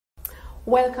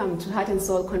Welcome to Heart and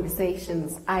Soul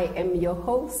Conversations. I am your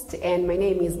host and my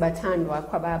name is Bathandwa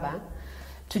Kwababa.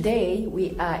 Today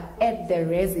we are at the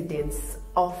residence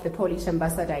of the Polish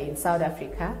ambassador in South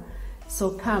Africa. So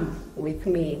come with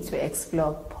me to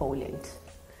explore Poland.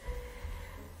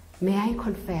 May I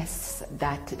confess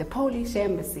that the Polish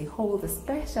embassy holds a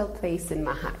special place in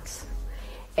my heart.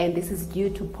 And this is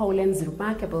due to Poland's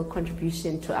remarkable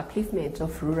contribution to upliftment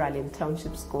of rural and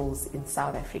township schools in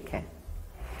South Africa.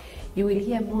 You will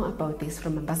hear more about this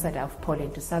from Ambassador of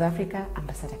Poland to South Africa,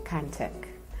 Andrzej Kanthak,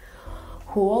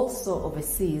 who also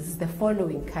oversees the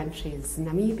following countries: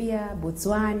 Namibia,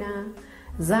 Botswana,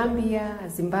 Zambia,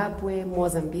 Zimbabwe,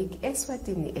 Mozambique,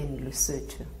 Eswatini, and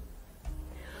Lesotho.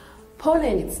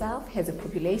 Poland itself has a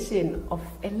population of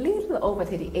a little over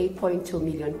 38.2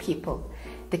 million people.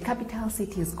 The capital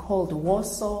city is called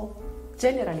Warsaw.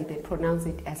 Generally, they pronounce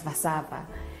it as Warszawa.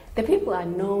 The people are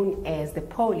known as the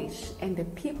Polish, and the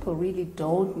people really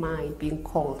don't mind being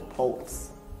called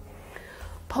Poles.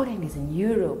 Poland is in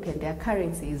Europe, and their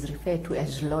currency is referred to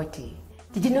as zloty.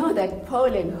 Did you know that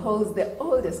Poland holds the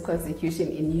oldest constitution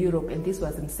in Europe, and this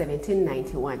was in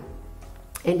 1791?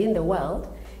 And in the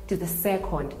world, it is the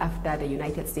second after the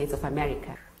United States of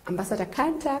America. Ambassador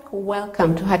Kanthak,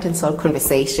 welcome to Heart and Soul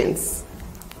Conversations.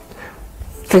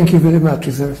 Thank you very much.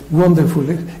 It's a wonderful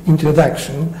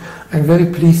introduction. I'm very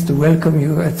pleased to welcome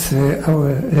you at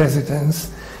our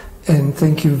residence, and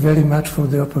thank you very much for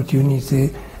the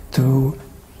opportunity to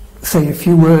say a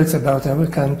few words about our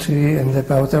country and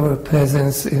about our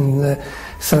presence in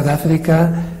South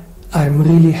Africa. I'm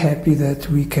really happy that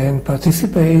we can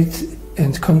participate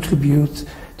and contribute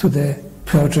to the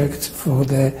project for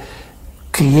the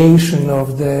creation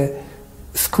of the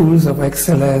schools of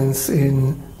excellence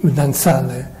in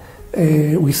Nansane.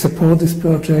 We support this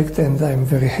project, and I'm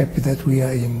very happy that we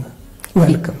are in.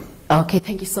 Welcome. Okay,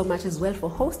 thank you so much as well for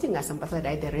hosting us, Ambassador,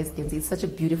 at the residency. It's such a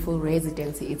beautiful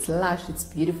residency. It's lush, it's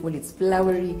beautiful, it's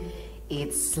flowery,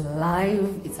 it's alive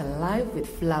with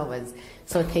flowers.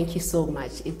 So thank you so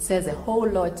much. It says a whole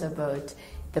lot about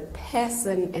the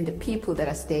person and the people that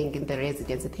are staying in the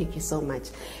residence. Thank you so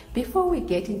much. Before we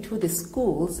get into the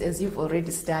schools, as you've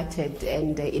already started,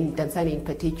 and in Nansane in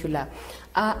particular,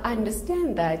 I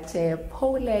understand that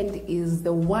Poland is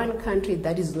the one country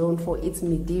that is known for its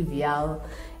medieval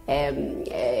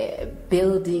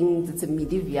buildings. It's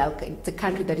a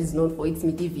country that is known for its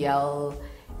medieval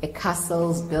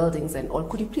castles, buildings, and all.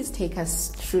 Could you please take us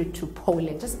through to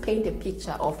Poland? Just paint a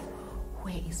picture of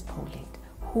where is Poland?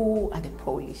 Who are the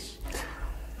Polish?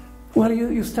 Well,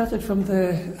 you started from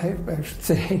the, I should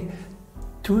say,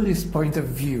 tourist point of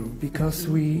view, because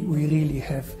we really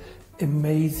have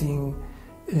amazing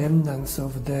remnants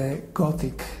of the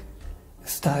Gothic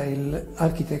style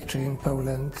architecture in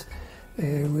Poland.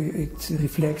 It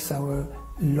reflects our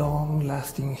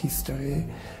long-lasting history,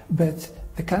 but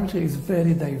the country is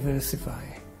very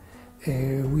diversified.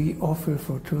 We offer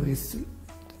for tourists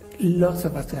lots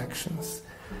of attractions.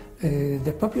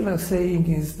 The popular saying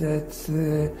is that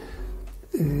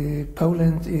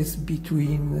Poland is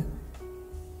between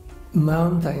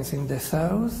mountains in the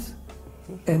south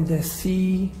and the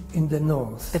sea in the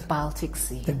north. The Baltic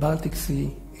Sea. The Baltic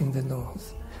Sea in the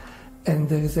north. And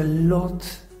there is a lot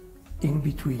in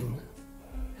between.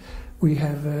 We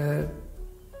have a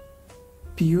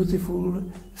beautiful,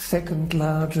 second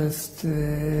largest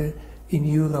in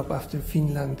Europe after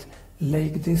Finland,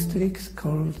 lake district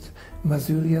called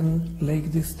Masurian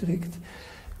Lake District.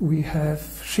 We have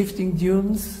shifting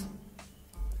dunes.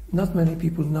 Not many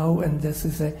people know, and this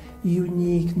is a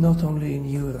unique not only in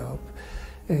Europe.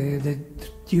 The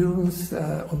dunes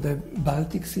on the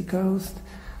Baltic Sea coast,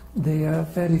 they are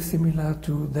very similar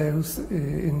to those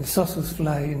in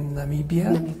Sossusvlei in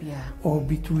Namibia, or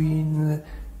between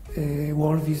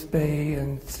Walvis Bay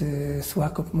and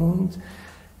Swakopmund,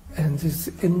 and this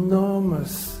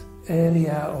enormous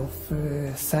area of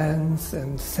sands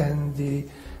and sandy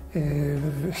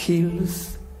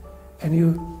hills,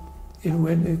 and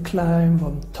when you climb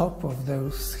on top of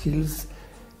those hills,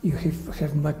 you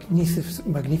have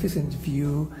magnificent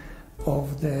view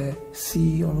of the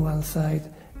sea on one side,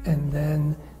 and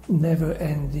then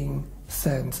never-ending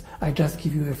sands. I just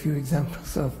give you a few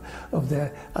examples of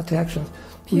the attractions.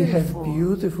 Beautiful. We have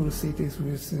beautiful cities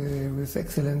with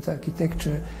excellent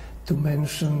architecture, to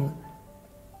mention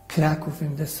Kraków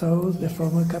in the south, the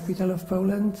former capital of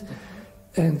Poland,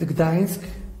 and Gdańsk,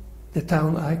 the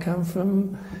town I come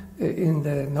from, in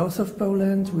the north of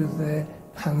Poland, with the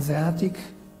Hanseatic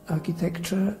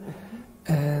architecture,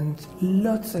 and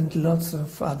lots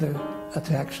of other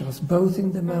attractions, both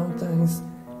in the mountains,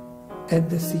 at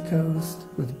the seacoast,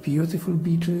 with beautiful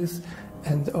beaches,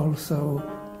 and also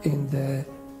in the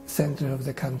center of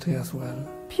the country as well.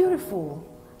 Beautiful.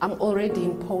 I'm already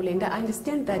in Poland. I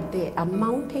understand that there are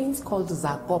mountains called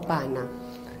Zakopane,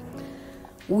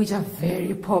 which are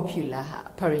very popular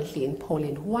apparently in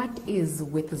Poland. What is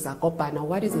with Zakopane?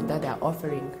 What is it that they're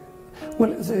offering?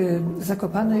 Well,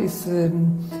 Zakopane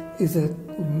is a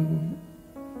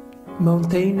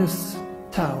mountainous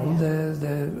town,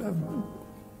 the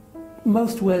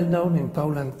most well-known in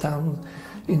Poland town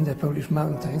in the Polish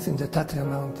mountains, in the Tatra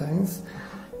mountains,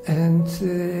 and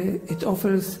it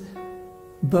offers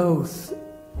both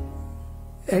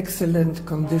excellent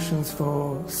conditions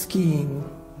for skiing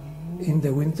in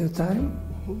the winter time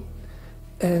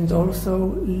and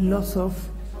also lots of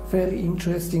very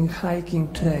interesting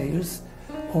hiking trails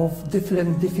of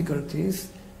different difficulties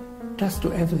just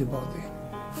to everybody.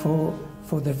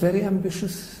 For the very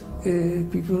ambitious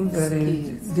people,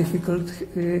 very difficult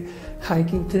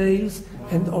hiking trails,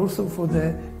 and also for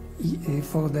the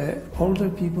older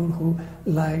people who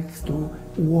like to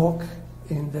walk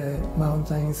in the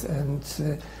mountains and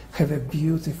have a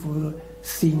beautiful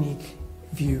scenic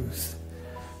views.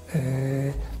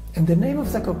 And the name of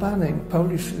Zakopane in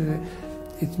Polish,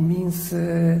 it means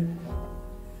a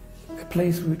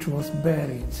place which was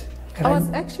buried. And I was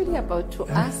actually about to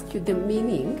ask you the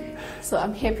meaning, so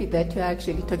I'm happy that you're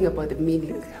actually talking about the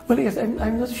meaning. Well, yes,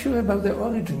 I'm not sure about the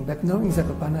origin, but knowing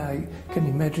Zakopane, I can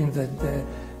imagine that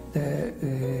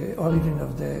the origin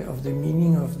of the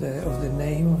meaning of the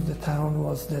name of the town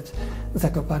was that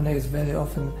Zakopane is very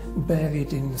often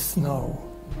buried in snow.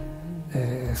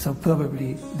 So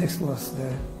probably this was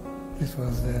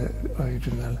the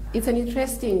original. It's an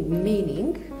interesting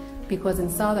meaning, because in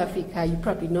South Africa, you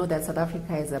probably know that South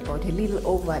Africa is about a little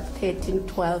over 13,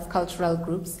 12 cultural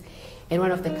groups, and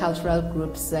one of the cultural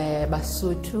groups,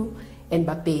 Basotho and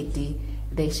Bapedi,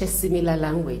 they share similar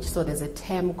language. So there's a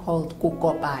term called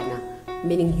kukopana,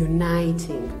 meaning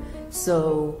uniting.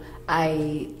 So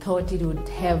I thought it would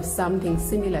have something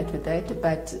similar to that,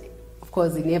 but of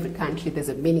course in every country there's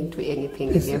a meaning to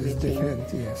anything and everything.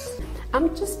 Different, yes.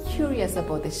 I'm just curious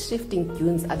about the shifting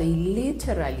dunes. Are they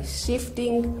literally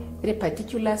shifting in a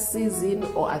particular season,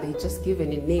 or are they just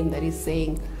given a name that is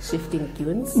saying shifting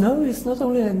dunes? No, it's not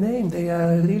only a name. They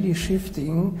are really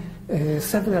shifting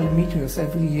several meters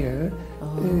every year.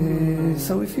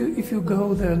 So if you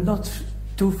go there, not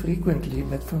too frequently,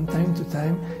 but from time to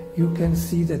time, you can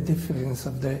see the difference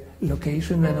of the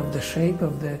location and of the shape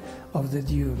of the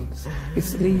dunes.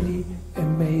 It's really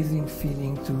amazing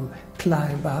feeling to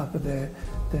climb up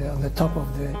on the top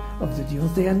of the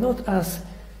dunes. They are not as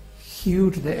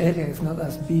huge. The area is not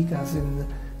as big as in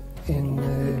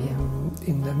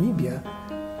Namibia,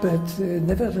 but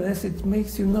nevertheless, it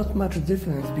makes you not much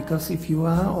difference, because if you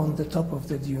are on the top of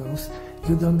the dunes,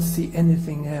 you don't see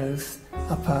anything else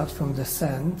apart from the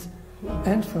sand,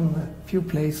 and from a few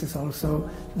places also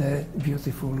the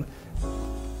beautiful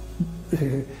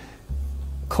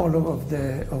color of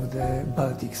the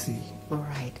Baltic Sea. All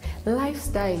right.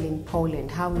 Lifestyle in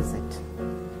Poland, how is it?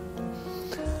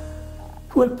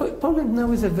 Well, Poland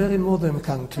now is a very modern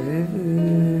country.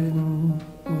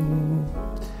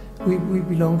 We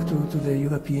belong to the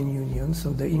European Union,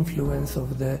 so the influence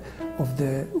of the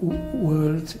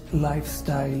world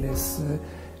lifestyle is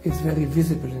very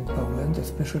visible in Poland,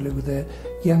 especially with the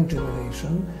young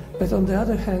generation. But on the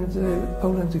other hand,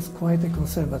 Poland is quite a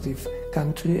conservative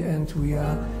country, and we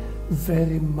are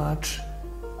very much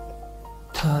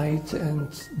tied and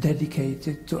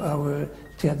dedicated to our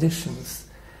traditions.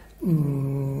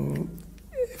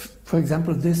 For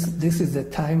example, this is the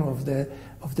time of the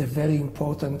very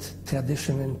important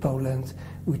tradition in Poland,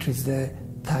 which is the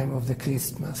time of the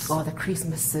Christmas. Oh, the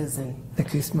Christmas season. The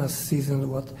Christmas season,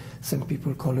 what some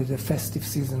people call it a festive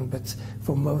season, but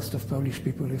for most of Polish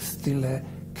people it's still a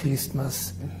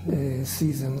Christmas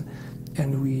season,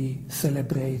 and we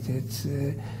celebrate it.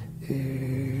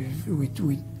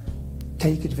 We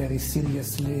take it very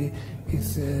seriously.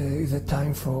 It's a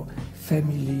time for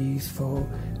families, for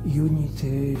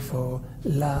unity, for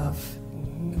love.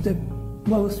 The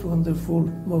most wonderful,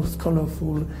 most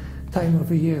colorful time of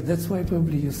the year. That's why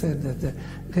probably you said that the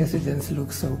residents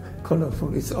look so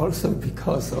colorful. It's also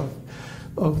because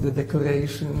of the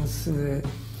decorations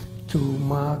to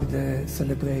mark the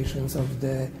celebrations of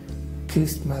the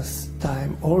Christmas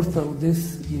time. Although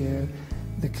this year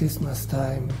the Christmas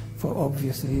time, for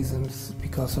obvious reasons,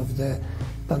 because of the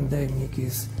pandemic,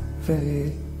 is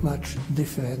very much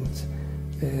different.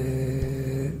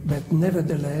 But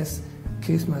nevertheless,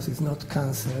 Christmas is not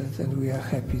cancelled, and we are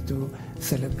happy to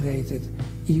celebrate it,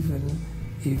 even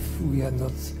if we are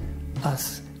not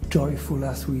as joyful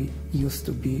as we used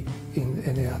to be in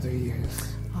any other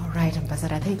years. All right,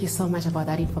 Ambassador, thank you so much about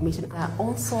that information. I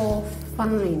also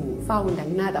found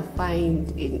another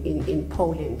find in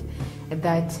Poland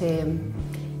that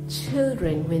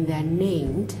children, when they're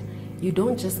named, you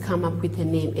don't just come up with a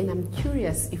name. And I'm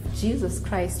curious, if Jesus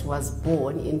Christ was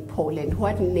born in Poland,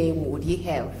 what name would he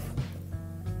have?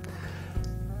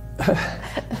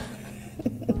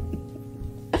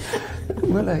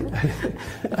 Well,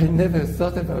 I never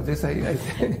thought about this.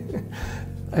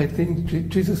 I think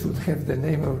Jesus would have the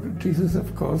name of Jesus,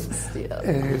 of course,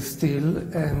 still.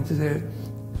 And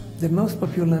the most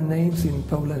popular names in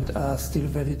Poland are still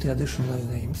very traditional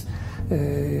names.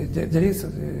 There is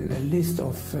a list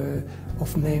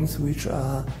of names which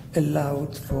are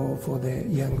allowed for the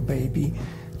young baby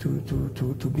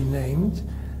to be named.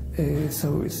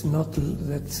 So it's not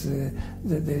that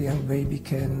the young baby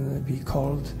can be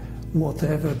called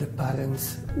whatever the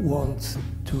parents want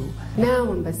to. Now,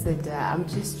 Ambassador, I'm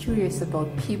just curious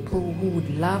about people who would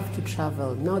love to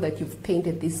travel. Now that you've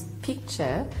painted this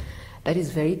picture that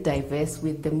is very diverse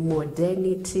with the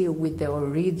modernity, with the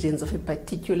origins of a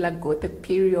particular Gothic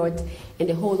period, and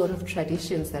a whole lot of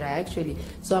traditions that are actually,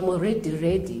 so I'm already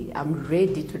ready. I'm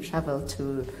ready to travel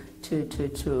to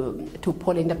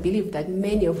Poland. I believe that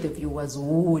many of the viewers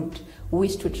would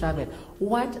wish to travel.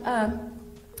 What are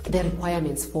the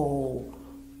requirements for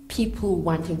people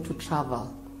wanting to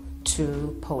travel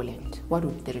to Poland? What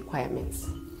would be the requirements?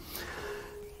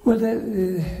 Well,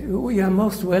 we are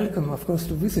most welcome, of course,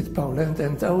 to visit Poland,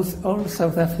 and all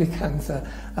South Africans are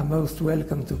most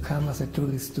welcome to come as a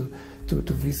tourist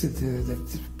to visit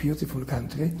that beautiful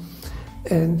country.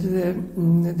 And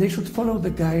they should follow the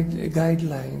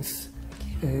guidelines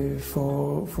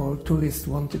for tourists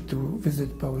wanting to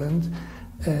visit Poland.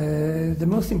 The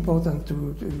most important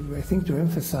I think to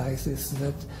emphasize is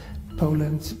that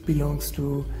Poland belongs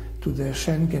to the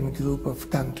Schengen group of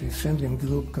countries. Schengen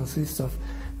group consists of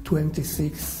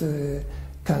 26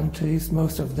 countries,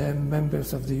 most of them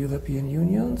members of the European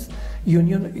Union.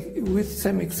 With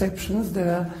some exceptions,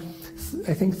 there are,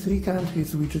 I think, 3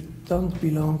 countries which don't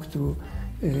belong to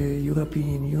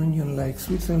European Union, like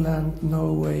Switzerland,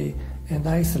 Norway, and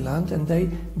Iceland, and they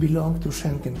belong to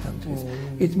Schengen countries.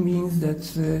 It means that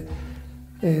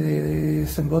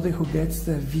somebody who gets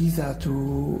the visa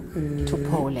to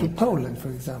Poland, for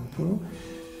example,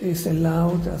 is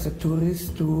allowed as a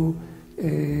tourist to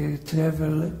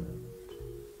travel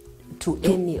to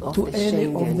any of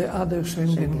the other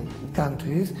Schengen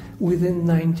countries within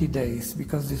 90 days,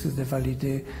 because this is the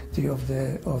validity of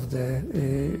the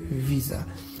visa.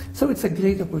 So it's a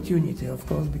great opportunity, of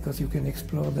course, because you can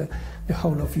explore the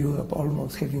whole of Europe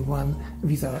almost having one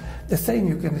visa. The same,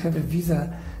 you can have a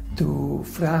visa to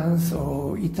France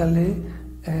or Italy,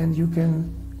 and you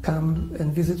can come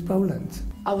and visit Poland.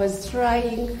 I was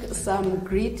trying some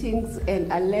greetings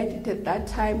and I learned it at that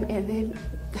time, and then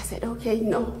I said, okay,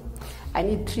 no, I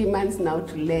need 3 months now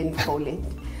to learn Poland.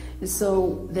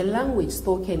 So the language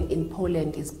spoken in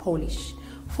Poland is Polish.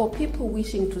 For people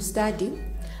wishing to study,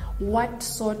 what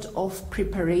sort of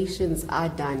preparations are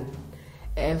done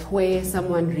where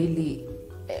someone really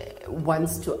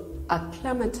wants to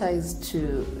acclimatize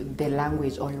to the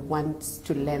language or wants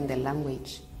to learn the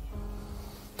language?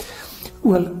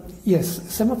 Well, yes,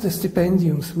 some of the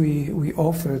stipendiums we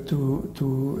offer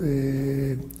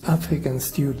to African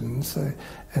students,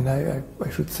 and I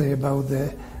should say about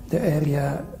the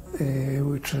area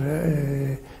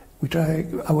which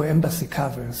our embassy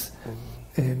covers,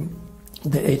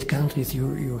 the 8 countries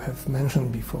you have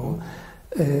mentioned before,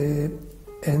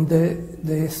 and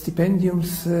the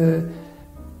stipendiums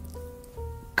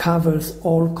covers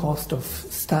all cost of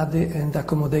study and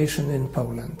accommodation in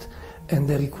Poland. And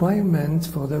the requirement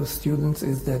for those students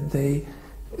is that they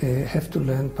have to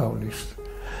learn Polish.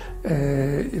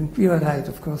 You are right,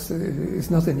 of course, it's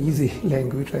not an easy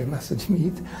language, I must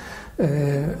admit.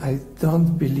 I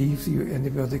don't believe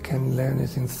anybody can learn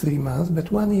it in 3 months,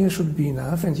 but 1 year should be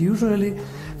enough. And usually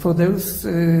for those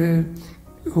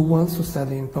who want to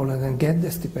study in Poland and get the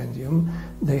stipendium,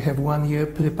 they have 1 year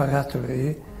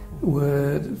preparatory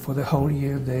where for the whole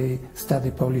year they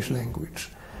study Polish language.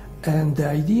 And the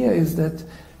idea is that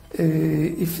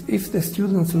if the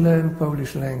students learn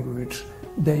Polish language,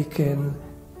 they can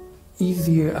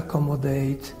easier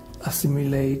accommodate,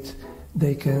 assimilate,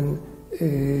 they can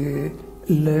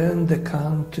learn the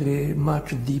country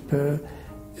much deeper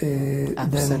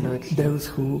than those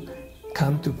who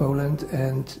come to Poland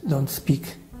and don't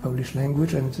speak Polish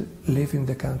language and live in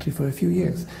the country for a few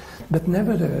years. But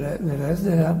nevertheless,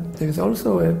 there is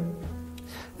also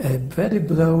a very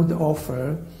broad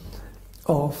offer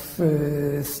of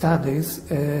studies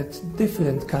at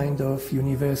different kind of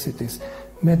universities.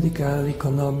 medical,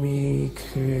 economic,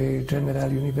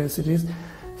 general universities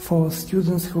for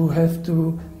students who have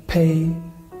to pay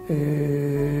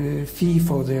fee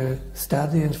for their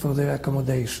study and for their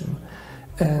accommodation.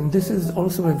 And this is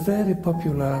also a very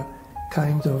popular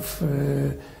kind of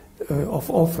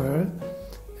offer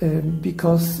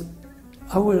because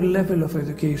our level of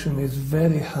education is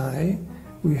very high.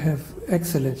 We have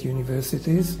excellent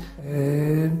universities.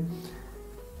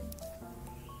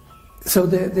 So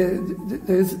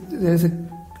there's a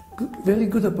very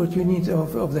good opportunity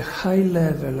of the high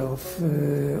level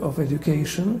of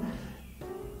education,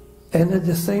 and at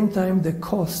the same time the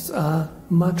costs are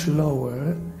much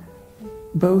lower,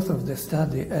 both of the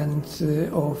study and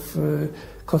of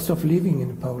cost of living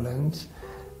in Poland,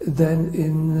 than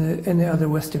in any other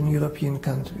Western European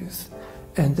countries.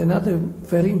 And another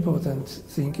very important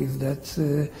thing is that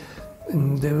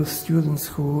those students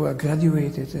who are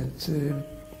graduated at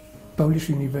Polish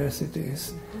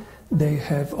universities, they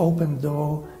have open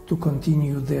door to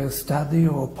continue their study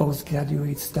or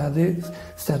postgraduate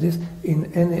studies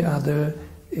in any other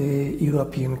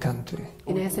European country.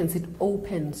 In essence, it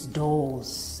opens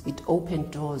doors. It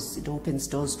opens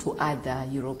doors to other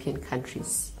European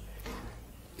countries.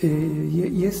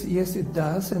 Yes, it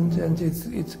does, and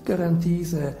it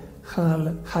guarantees a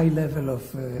high level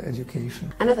of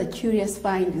education. Another curious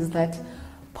find is that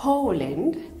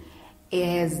Poland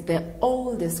is the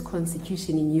oldest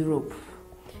constitution in Europe,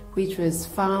 which was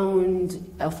founded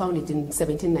in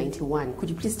 1791. Could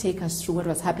you please take us through what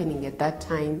was happening at that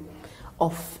time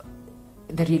of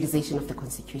the realization of the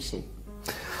constitution?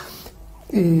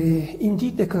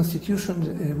 Indeed, the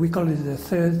constitution, we call it the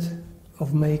 3rd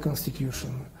of May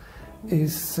Constitution,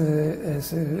 is a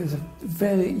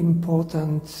very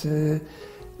important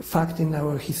fact in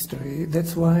our history.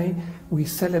 That's why we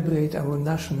celebrate our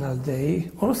National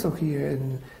Day. Also here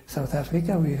in South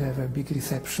Africa we have a big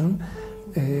reception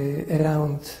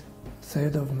around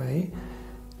 3rd of May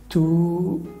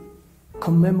to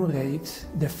commemorate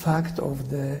the fact of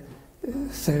the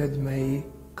 3rd May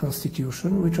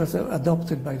Constitution, which was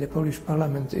adopted by the Polish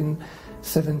Parliament in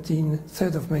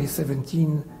 3rd of May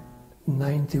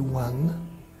 1791.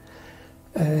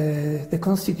 The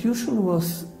Constitution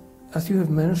was, as you have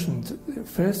mentioned,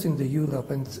 first in the Europe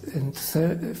and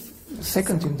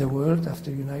second in the world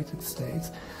after United States.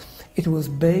 It was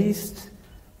based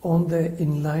on the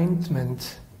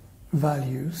Enlightenment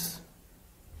values.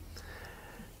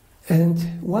 And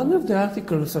one of the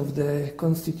articles of the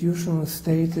Constitution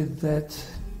stated that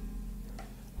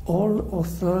all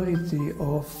authority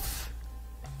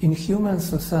in human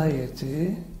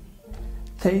society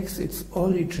takes its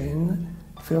origin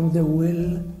from the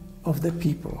will of the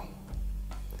people.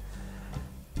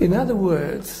 In other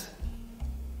words,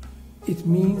 it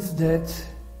means that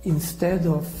instead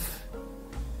of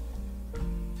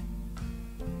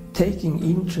taking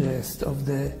interest of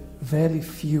the very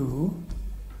few,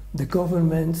 the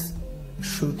governments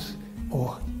should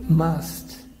or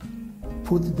must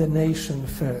put the nation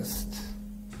first.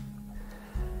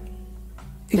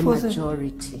 The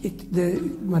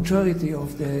majority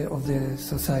of the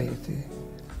society,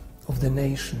 of the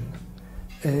nation.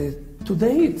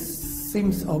 Today it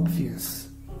seems obvious,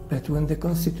 but when the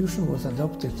Constitution was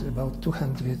adopted about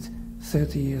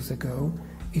 230 years ago,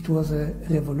 it was a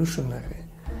revolutionary.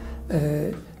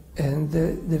 And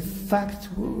the fact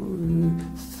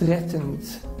threatened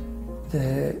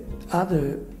the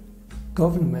other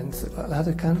governments,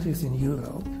 other countries in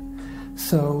Europe.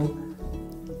 So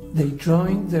they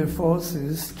joined their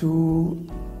forces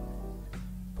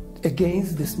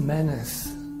against this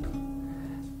menace.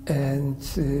 And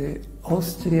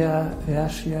Austria,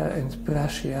 Russia and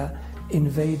Prussia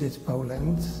invaded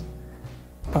Poland,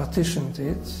 partitioned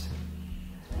it,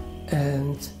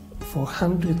 and for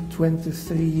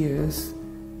 123 years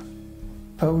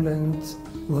Poland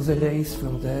was erased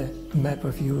from the map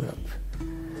of Europe.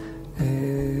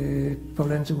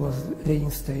 Poland was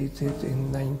reinstated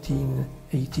in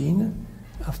 1918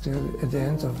 at the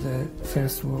end of the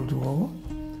First World War.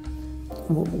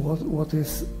 What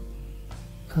is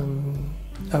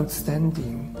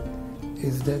outstanding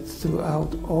is that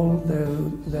throughout all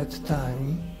that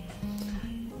time,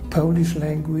 Polish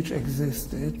language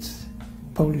existed,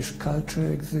 Polish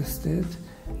culture existed,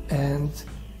 and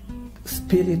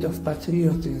spirit of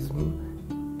patriotism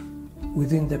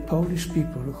within the Polish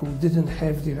people who didn't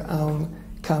have their own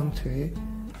country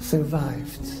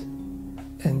survived.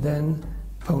 And then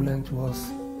Poland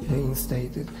was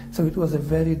reinstated. So it was a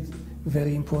very,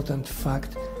 very important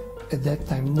fact at that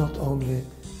time, not only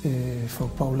for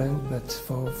Poland, but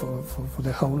for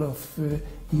the whole of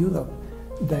Europe.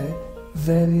 The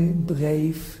very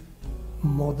brave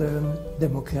modern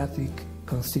democratic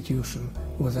constitution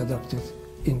was adopted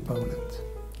in Poland.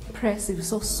 Impressive.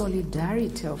 So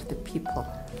solidarity of the people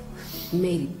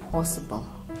made it possible,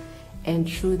 and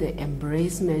through the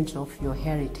embracement of your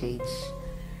heritage,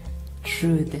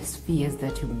 through the spheres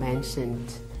that you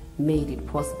mentioned, made it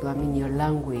possible. I mean, your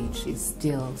language is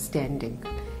still standing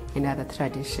and other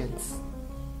traditions,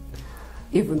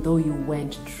 even though you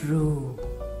went through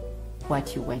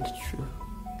what you went through.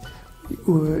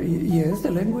 Yes,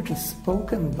 the language is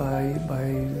spoken by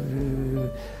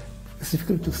it's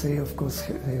difficult to say, of course,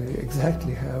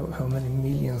 exactly how many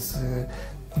millions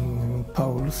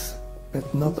Poles,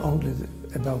 but not only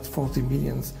about 40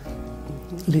 millions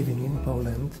living in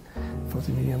Poland,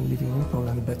 40 million living in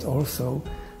Poland, but also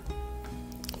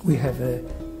we have a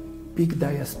big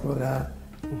diaspora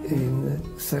in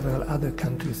several other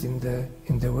countries in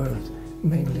the world,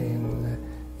 mainly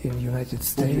in United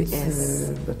States,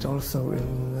 but also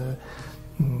in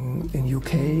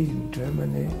UK, in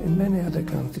Germany, in many other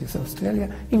countries, Australia,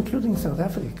 including South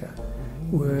Africa,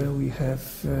 where we have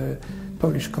a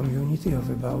Polish community of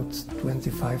about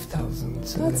 25,000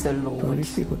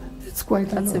 Polish people. It's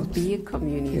quite a lot. That's a big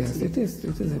community. Yes, it is.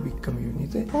 It is a big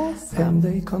community, awesome. And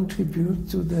they contribute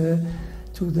to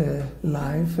the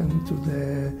life and to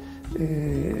the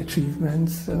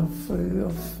achievements of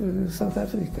South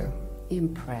Africa.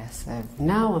 Impressive.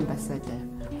 Now, Ambassador,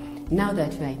 now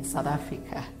that you are in South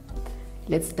Africa,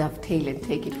 let's dovetail and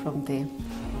take it from there.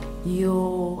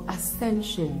 Your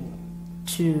ascension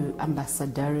to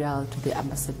the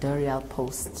ambassadorial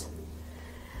post.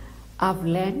 I've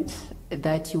learned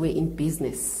that you were in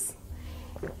business,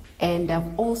 and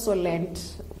I've also learned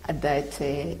that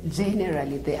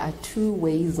generally there are two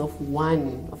ways of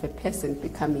a person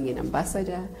becoming an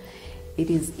ambassador. It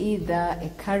is either a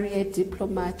career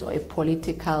diplomat or a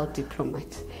political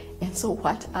diplomat. And so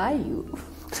what are you?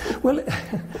 Well,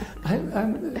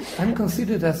 I'm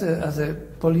considered as a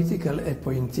political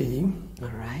appointee. All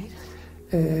right.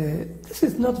 This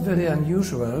is not very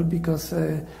unusual because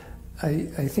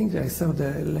I think I saw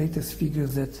the latest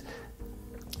figures that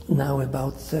now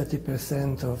about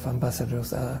 30% of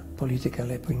ambassadors are political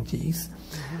appointees.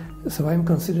 So I'm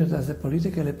considered as a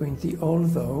political appointee,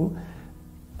 although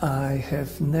I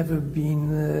have never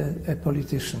been a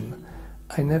politician.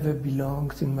 I never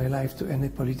belonged in my life to any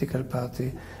political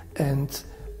party, and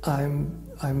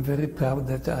I'm very proud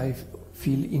that I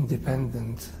feel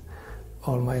independent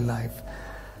all my life.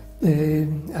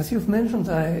 As you've mentioned,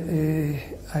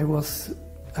 I was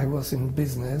in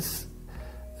business.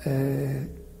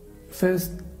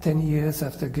 First 10 years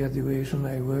after graduation,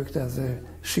 I worked as a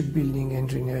shipbuilding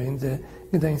engineer in the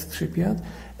Gdańsk shipyard,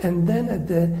 and then at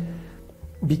the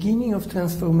beginning of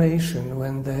transformation,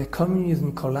 when the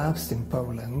communism collapsed in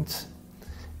Poland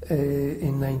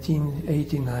in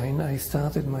 1989, I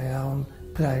started my own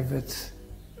private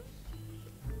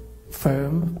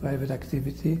firm, private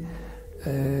activity,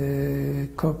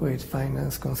 corporate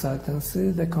finance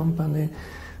consultancy. The company,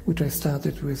 which I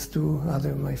started with two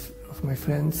other of my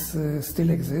friends, still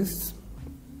exists.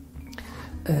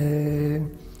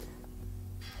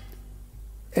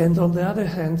 And on the other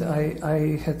hand,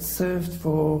 I had served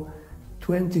for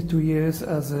 22 years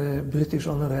as a British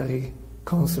honorary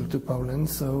consul to Poland,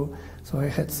 so I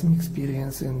had some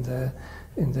experience in the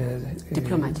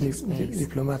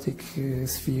diplomatic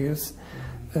spheres.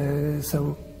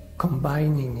 So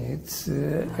combining it,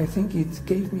 I think it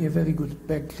gave me a very good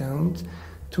background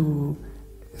to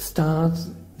start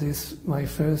my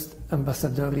first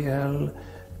ambassadorial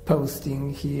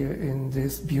posting here in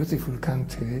this beautiful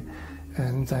country.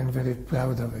 And I'm very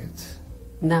proud of it.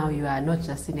 Now you are not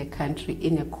just in a country,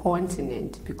 in a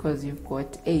continent, because you've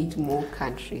got 8 more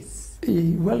countries.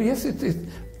 Well, yes, it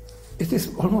is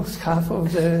almost half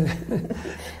of the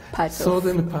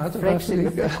southern part of Africa.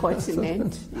 Of the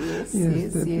continent.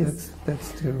 Yes.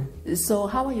 That's true. So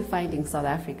how are you finding South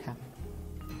Africa?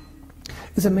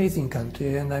 It's an amazing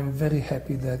country, and I'm very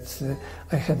happy that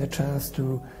I had a chance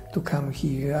to come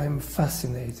here. I'm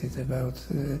fascinated about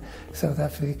South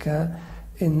Africa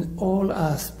in all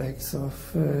aspects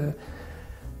of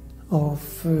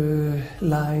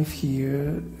life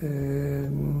here.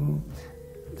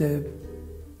 The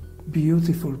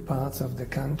beautiful parts of the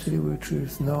country, which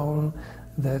is known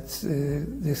that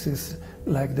this is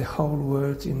like the whole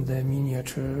world in the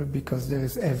miniature, because there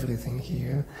is everything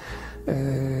here.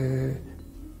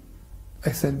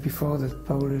 I said before that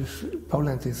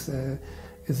Poland is a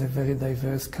very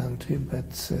diverse country,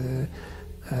 but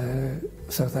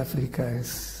South Africa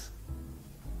is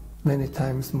many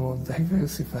times more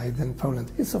diversified than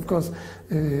Poland. It's of course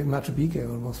much bigger,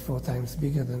 almost 4 times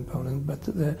bigger than Poland, but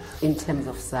in terms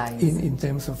of size, in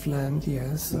terms of land,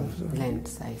 yes, land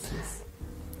sizes.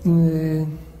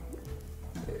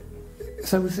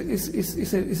 So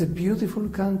it's a beautiful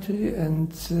country,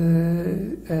 and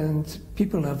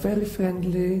people are very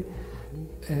friendly.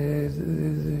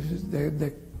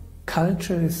 The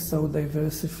culture is so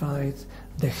diversified.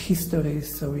 The history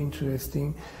is so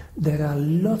interesting. There are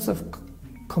lots of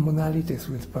commonalities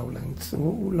with Poland,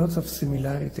 lots of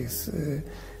similarities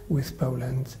with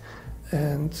Poland.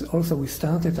 And also we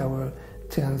started our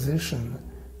transition,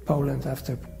 Poland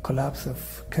after collapse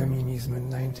of communism in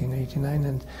 1989,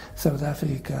 and South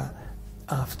Africa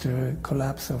after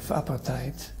collapse of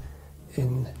apartheid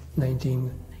in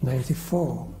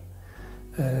 1994.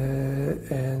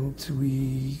 And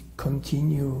we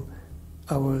continue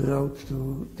our road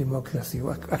to democracy.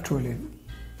 Actually,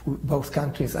 both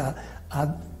countries are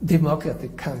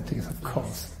democratic countries, of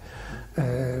course,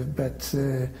 but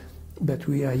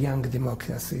we are young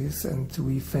democracies, and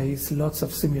we face lots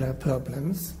of similar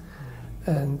problems.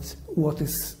 And what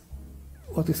is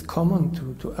common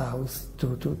to us,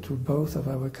 to both of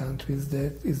our countries,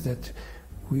 is that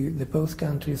the both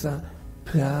countries are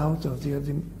proud of their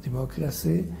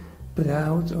democracy,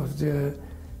 proud of their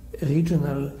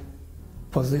regional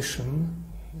position,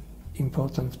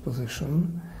 important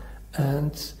position,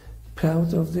 and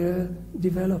proud of their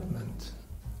development.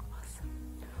 Awesome.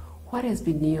 What has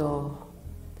been your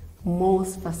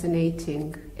most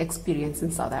fascinating experience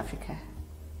in South Africa?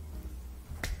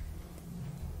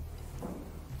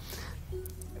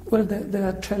 Well, there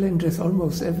are challenges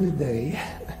almost every day,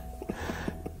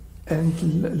 and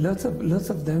lots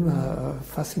of them are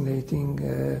fascinating.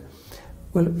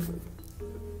 Well,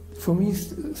 for me,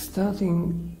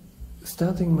 starting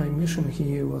my mission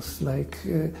here was like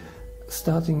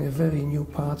starting a very new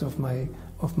part of my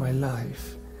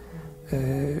life,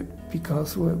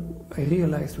 because I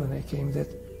realized when I came that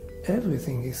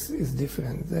everything is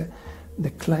different.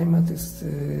 The climate is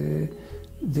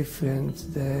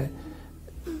different.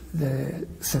 The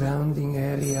surrounding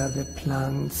area, the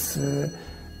plants,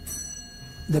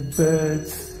 the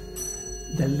birds,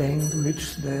 the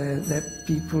language, the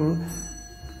people,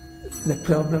 the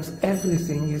problems,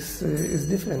 everything is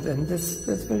different, and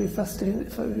that's very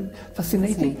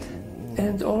fascinating,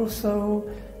 and also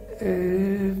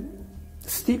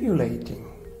stimulating.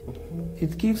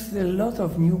 It gives a lot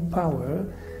of new power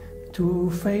to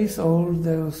face all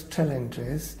those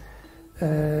challenges.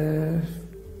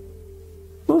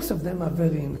 Most of them are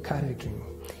very encouraging.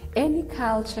 Any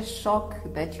culture shock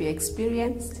that you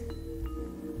experienced?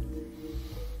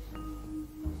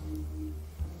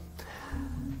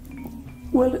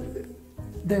 Well,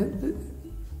 the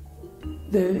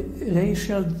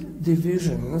racial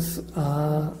divisions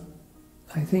are,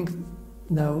 I think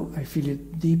now I feel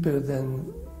it deeper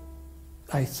than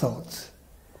I thought.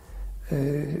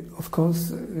 Of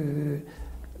course,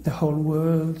 the whole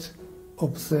world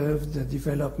observed the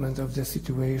development of the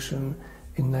situation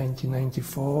in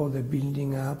 1994, the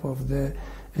building up of the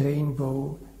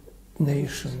rainbow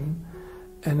nation,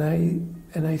 and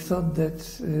I thought that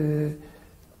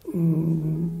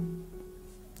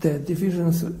the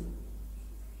divisions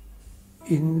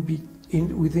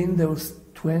within those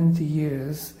 20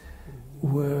 years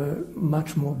were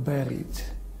much more buried.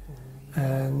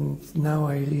 And now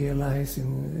I realize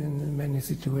in many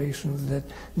situations that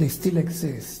they still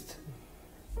exist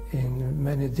in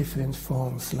many different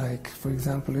forms. Like, for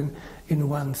example, in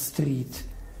one street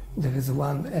there is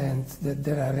one end that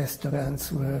there are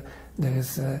restaurants where there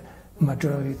is a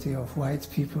majority of white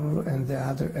people, and the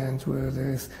other end where there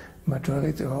is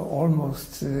majority or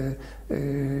almost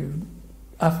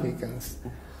Africans,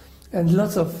 and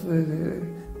lots of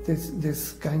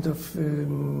this kind of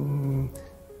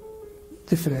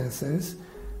differences.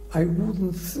 I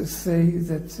wouldn't say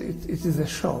that it is a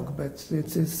shock, but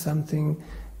it is something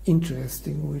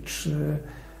interesting which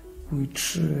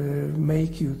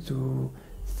make you to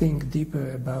think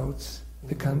deeper about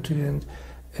the country and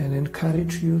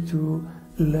encourage you to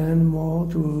learn more,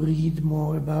 to read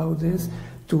more about this,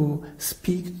 to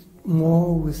speak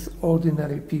more with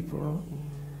ordinary people,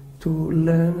 to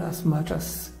learn as much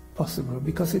as possible,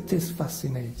 because it is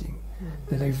fascinating.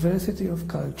 The diversity of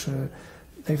culture,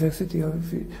 diversity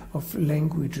of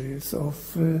languages,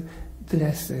 of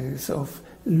dresses, of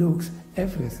looks,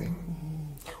 everything.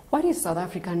 What is South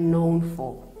Africa known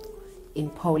for in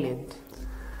Poland?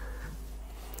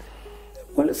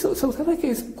 Well, South Africa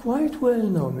is quite well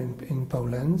known in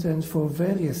Poland, and for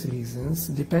various reasons.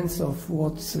 Depends on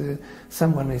what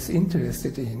someone is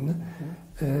interested in.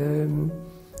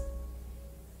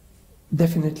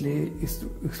 definitely is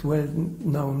well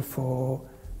known for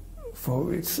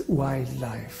its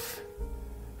wildlife,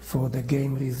 for the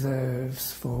game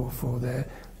reserves, for the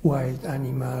wild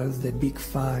animals, the Big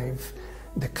Five.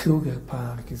 The Kruger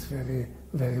Park is very,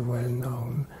 very well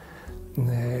known.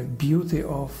 The beauty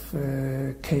of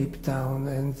Cape Town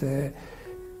and the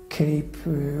Cape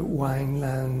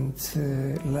winelands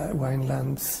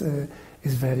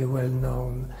is very well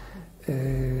known.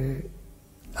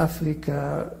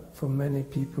 Africa, for many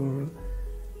people,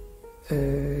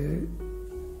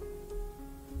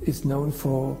 is known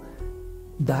for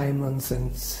diamonds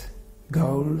and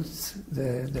golds,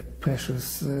 the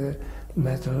precious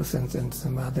metals and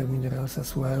some other minerals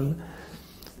as well.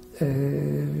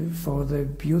 For the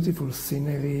beautiful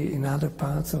scenery in other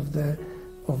parts of the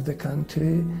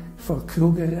country, for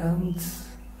Krugerrands.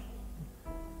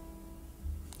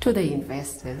 To the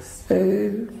investors.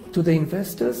 To the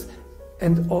investors,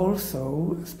 and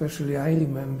also, especially I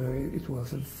remember, it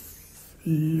was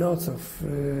lots of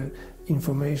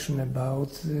information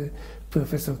about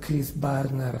Professor Chris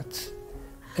Barnard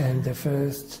and the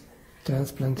first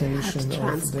transplantation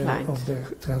of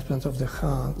the transplant of the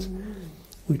heart,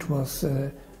 which was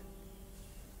a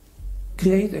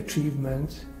great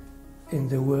achievement in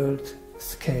the world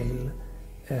scale,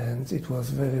 and it was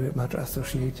very much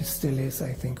associated, still is,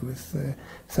 I think, with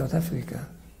South Africa.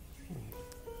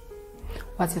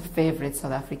 What's your favorite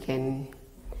South African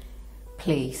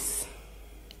place?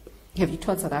 Have you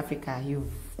toured South Africa?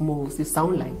 You've moved, you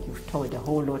sound like you've toured a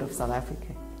whole lot of South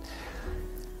Africa.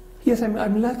 Yes,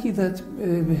 I'm lucky that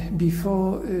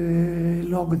before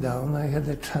lockdown I had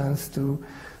a chance to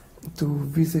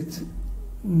visit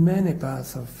many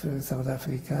parts of South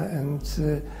Africa, and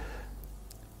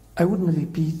I wouldn't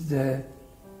repeat the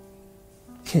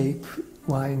Cape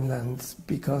winelands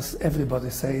because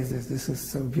everybody says that this is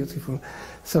so beautiful.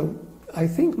 So I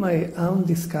think my own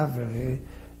discovery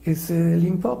is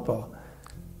Limpopo,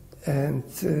 and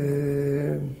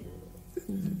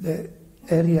the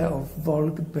area of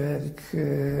Volkberg,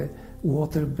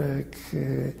 Waterberg,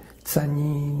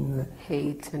 Tzanin,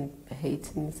 Haytensberg,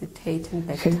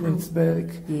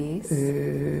 yes,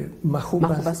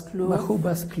 Mahubas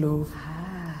Kloof,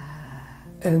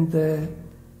 and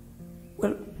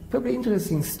well, probably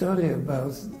interesting story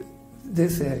about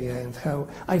this area and how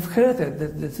I've heard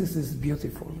that this is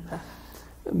beautiful.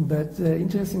 But the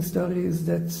interesting story is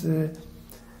that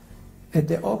at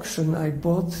the auction I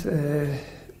bought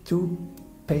 2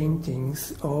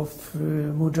 paintings of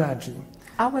Mujaji.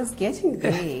 I was getting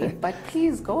there, but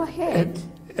please go ahead.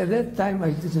 At that time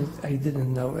I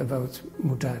didn't know about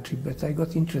Mujaji, but I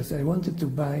got interested. I wanted to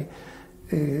buy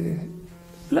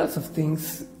lots of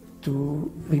things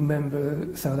to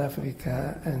remember South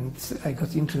Africa, and I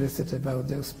got interested about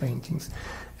those paintings.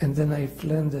 And then I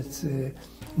learned that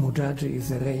Mujaji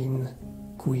is a rain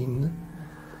queen,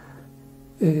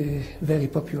 very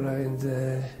popular in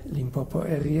the Limpopo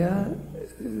area.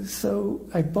 So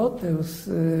I bought those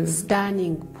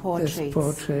stunning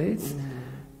portraits.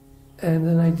 And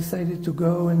then I decided to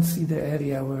go and see the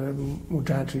area where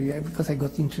Mujaji, because I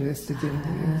got interested in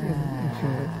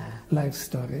her life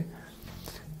story.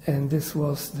 And this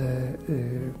was the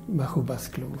Mahubas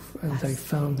Kloof, and I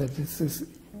found that this is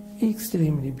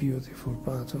extremely beautiful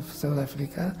part of South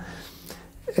Africa,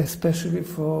 especially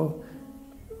for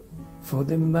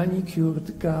the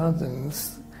manicured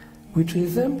gardens, which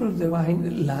resemble the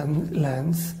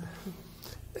winelands,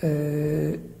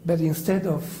 but instead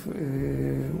of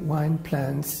wine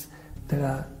plants, there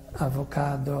are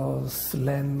avocados,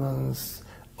 lemons,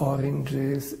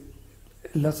 oranges,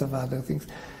 lots of other things.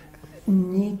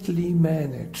 Neatly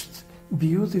managed,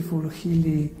 beautiful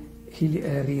hilly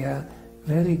area,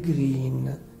 very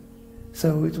green.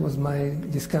 So it was my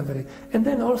discovery. And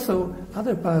then also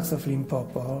other parts of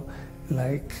Limpopo,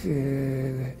 like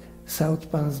South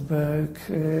Pansberg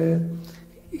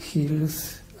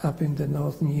hills up in the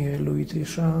north near Louis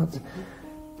Trichardt.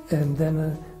 And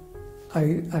then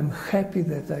I'm happy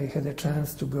that I had a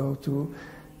chance to go to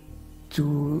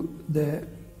the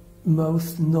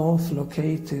most north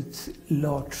located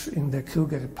lodge in the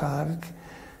Kruger Park,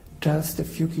 just a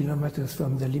few kilometers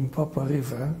from the Limpopo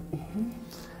River.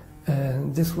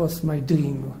 And this was my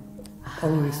dream,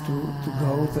 always to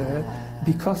go there,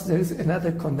 because there is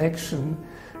another connection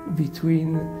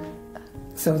between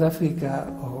South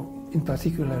Africa, or in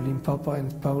particular Limpopo,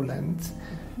 and Poland,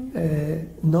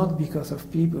 not because of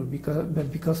people,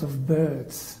 but because of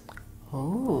birds.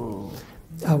 Oh.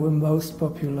 Our most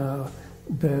popular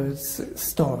birds,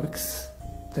 storks,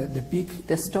 the big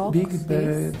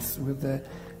birds, yes, with the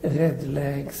red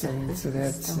legs and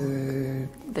red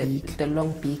beak. The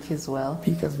long beak as well.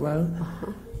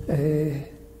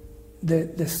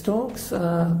 The storks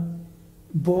are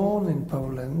born in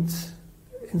Poland,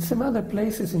 in some other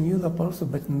places in Europe also,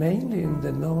 but mainly in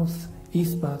the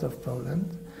northeast part of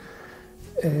Poland.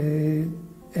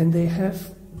 And they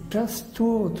have just 2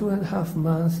 or 2.5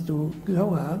 months to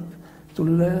grow up, to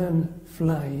learn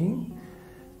flying,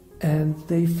 and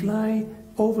they fly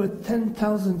over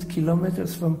 10,000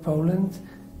 kilometers from Poland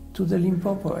to the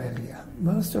Limpopo area.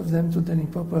 Most of them to the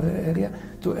Limpopo area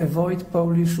to avoid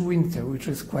Polish winter, which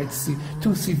is quite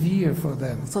too severe for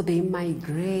them. So they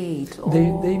migrate.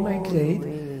 They migrate,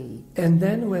 and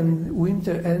then when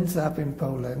winter ends up in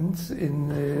Poland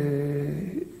in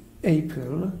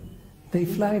April, they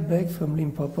fly back from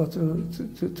Limpopo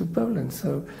to Poland.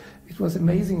 So it was an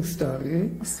amazing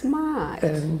story. Smart.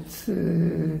 And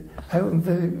I'm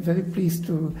very, very pleased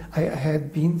to. I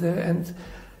had been there and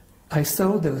I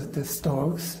saw the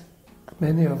storks,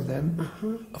 many of them.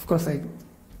 Of course, I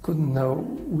couldn't know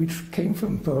which came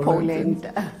from Poland.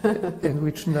 And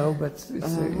which no, but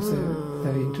it's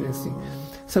very interesting.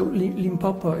 So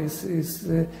Limpopo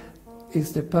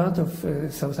is the part of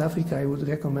South Africa I would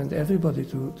recommend everybody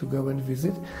to go and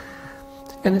visit,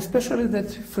 and especially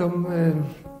that from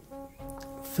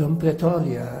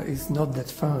Pretoria is not that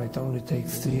far. It only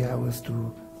takes 3 hours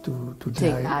to take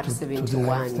drive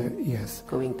R71. there. Yes.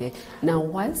 Going there. Now,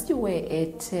 whilst you were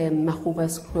at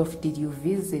Mahuba's Croft, did you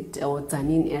visit or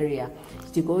Tzaneen area?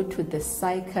 Did you go to the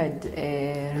Saikad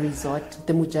resort,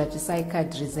 the Mujaji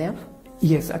Saikad Reserve?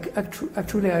 Yes,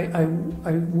 actually I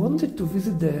wanted to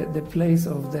visit the place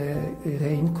of the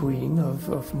Rain Queen of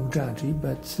Mujaji,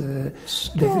 but the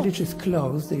village is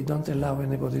closed. They don't allow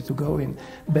anybody to go in.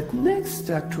 But next,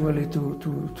 actually, to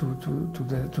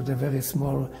the very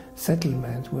small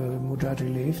settlement where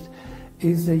Mujaji lived,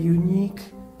 is a unique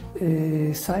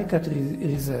Saikad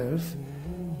reserve,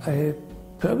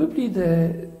 probably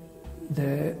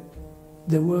the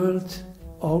world's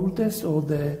oldest or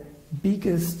the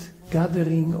biggest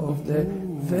gathering of the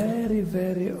very,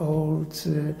 very old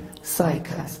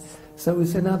Saikas. So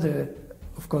it's another,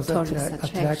 of course,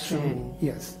 attraction.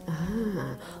 Yes.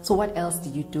 So what else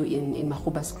did you do in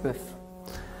Mahuba's Croft?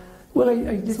 Well,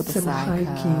 I did some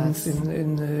hikings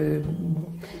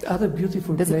in other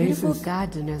beautiful places. There's a beautiful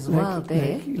garden as well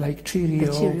there. Like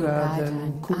Chirio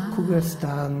Garden,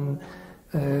 Kugerstan,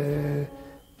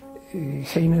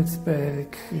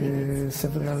 Heinersberg,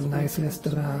 several nice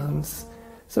restaurants.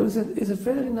 So it's a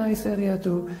very nice area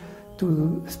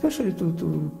especially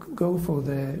to go for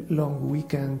the long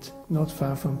weekend, not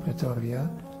far from Pretoria.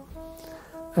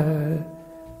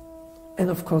 And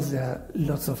of course there are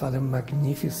lots of other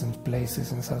magnificent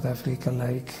places in South Africa,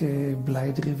 like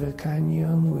Blythe River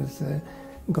Canyon with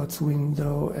God's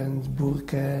Window and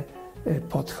Burke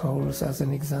potholes as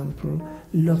an example.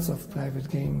 Lots of private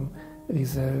game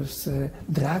reserves.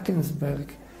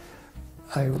 Drakensberg.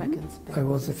 I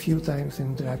was a few times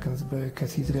in Drakensberg,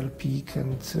 Cathedral Peak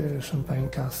and Champagne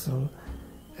Castle.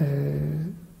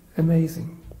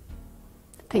 Amazing.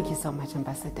 Thank you so much,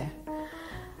 Ambassador.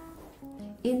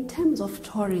 In terms of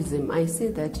tourism, I see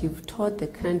that you've toured the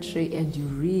country and you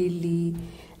really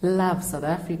love South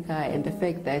Africa and the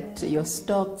fact that your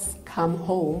stocks come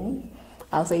home.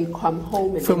 I'll say you come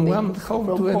home and from one home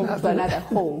to another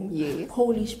home. Yeah.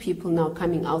 Polish people now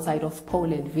coming outside of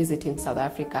Poland visiting South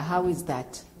Africa. How is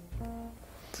that?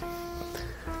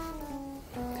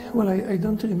 Well, I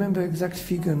don't remember exact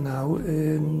figure now.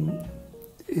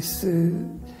 It's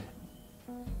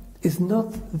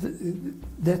not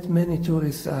that many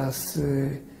tourists as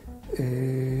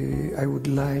I would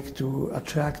like to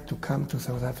attract to come to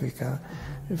South Africa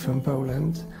from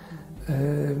Poland.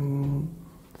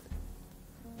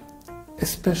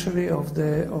 Especially of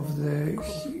the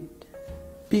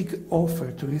big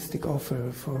touristic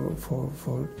offer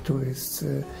for tourists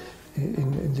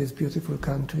in this beautiful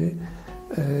country.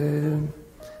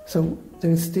 So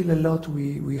there is still a lot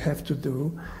we have to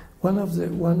do. One of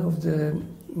the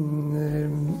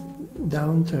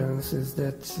downturns is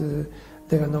that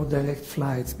there are no direct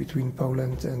flights between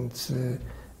Poland and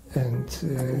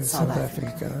South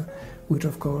Africa, which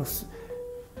of course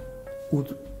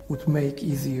would make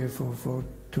easier for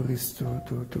tourists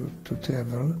to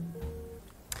travel.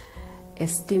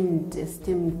 Esteemed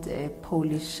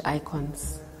Polish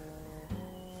icons.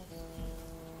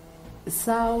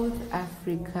 South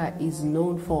Africa is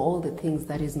known for all the things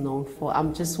that is known for.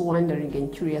 I'm just wondering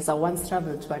and curious. I once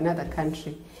traveled to another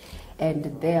country and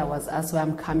there was asked where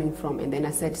I'm coming from, and then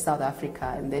I said South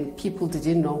Africa, and then people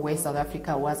didn't know where South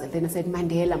Africa was, and then I said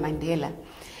Mandela.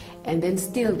 And then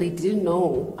still they didn't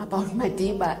know about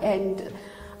Madiba, and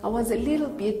I was a little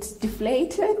bit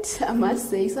deflated, I must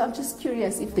say. So I'm just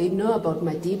curious if they know about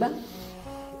Madiba.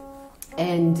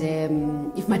 And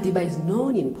if Madiba is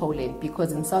known in Poland,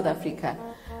 because in South Africa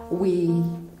we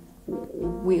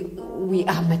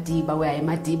are Madiba, we are a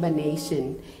Madiba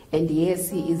nation, and yes,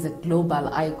 he is a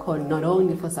global icon not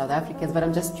only for South Africans, but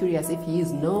I'm just curious if he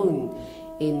is known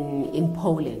in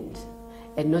Poland,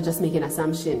 and not just make an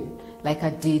assumption like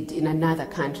I did in another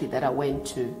country that I went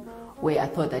to, where I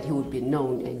thought that he would be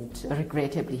known, and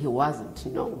regrettably he wasn't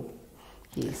known.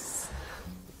 Yes.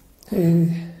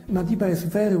 Madiba is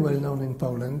very well known in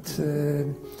Poland.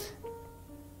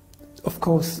 Of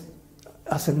course,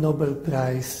 as a Nobel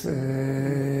Prize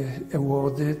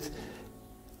awarded.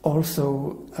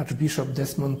 Also, Archbishop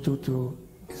Desmond Tutu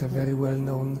is a very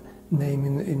well-known name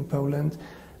in Poland.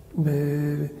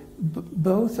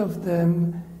 Both of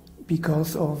them,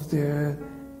 because of their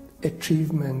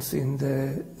achievements in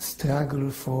the struggle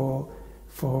for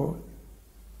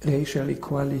racial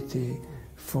equality,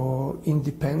 for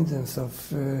independence of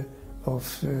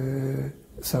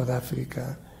South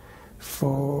Africa,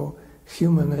 for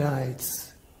human rights.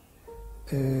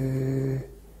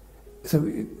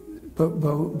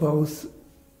 Both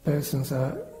persons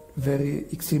are very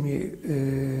extremely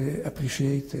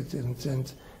appreciated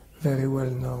and very well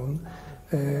known.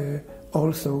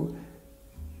 Also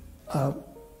are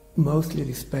mostly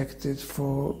respected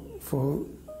for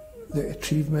the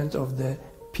achievement of the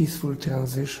peaceful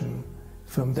transition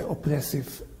from the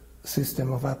oppressive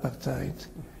system of apartheid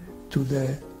to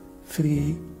the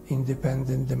free,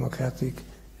 independent, democratic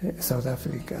South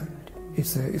Africa.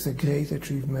 It's a great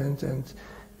achievement, and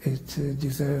it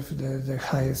deserves the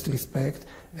highest respect,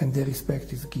 and the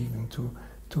respect is given to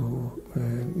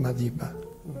Madiba.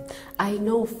 I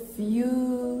know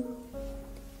few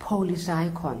Polish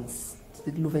icons.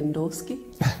 Lewandowski.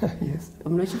 Yes.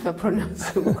 I'm not sure if I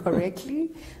pronounced him correctly.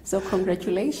 So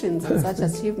congratulations on such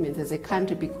achievements as a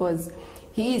country, because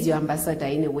he is your ambassador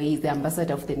in a way. He's the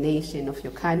ambassador of the nation, of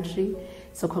your country.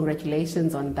 So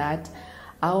congratulations on that.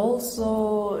 I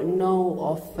also know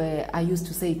of, I used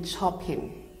to say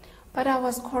chopping, but I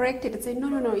was corrected and said,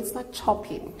 no, it's not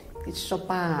chopping, it's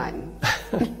Chopin.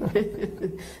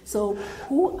 So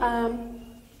who are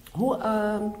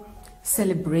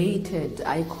celebrated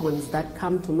icons that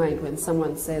come to mind when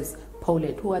someone says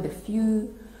Poland? Who are the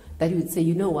few that you would say,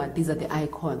 you know what, these are the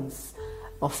icons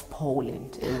of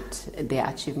Poland and their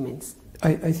achievements?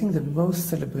 I think the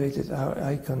most celebrated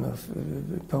icon of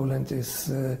Poland is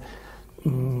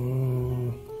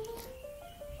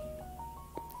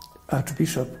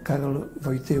Archbishop Karol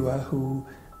Wojtyła, who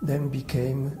then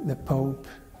became the Pope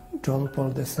John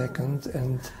Paul II,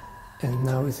 and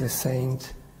now is a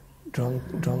saint, John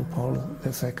Paul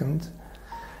II,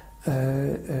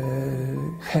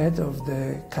 head of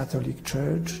the Catholic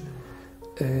Church,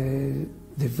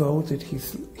 devoted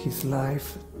his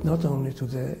life not only to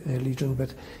the religion,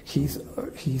 but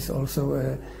he's also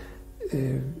a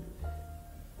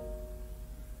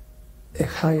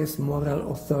highest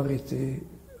moral authority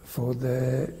for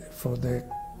the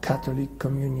Catholic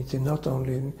community, not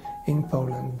only in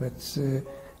Poland but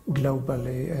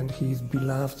globally, and he is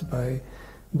beloved by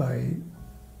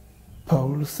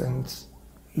Poles and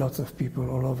lots of people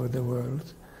all over the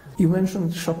world. You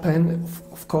mentioned Chopin.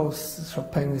 Of course,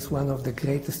 Chopin is one of the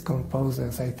greatest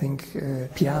composers. I think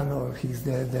piano, he's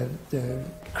the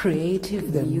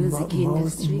creative music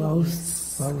industry,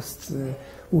 most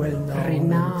well-known,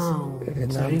 renowned,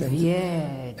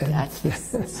 revered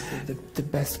artists, the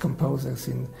best composers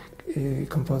in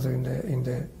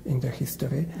the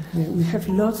history. We have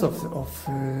lots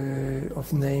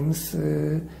of names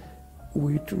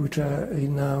which are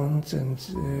renowned and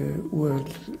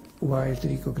worldwide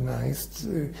recognized.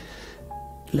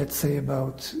 Let's say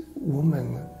about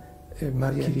women,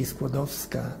 Maria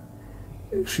Curie-Skłodowska.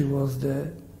 She was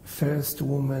the first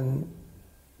woman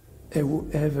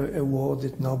ever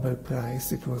awarded Nobel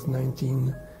Prize. It was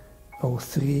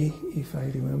 1903, if I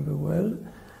remember well.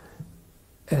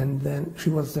 And then she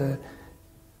was a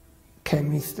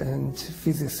chemist and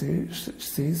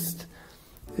physicist,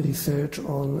 research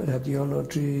on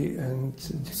radiology, and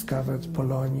discovered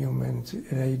polonium and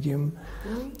radium.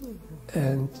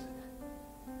 And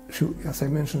she, as I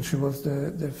mentioned, she was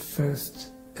the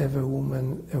first ever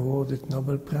woman awarded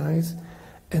Nobel Prize.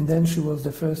 And then she was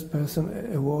the first person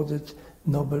awarded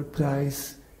Nobel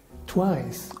Prize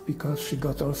twice, because she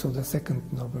got also the second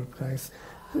Nobel Prize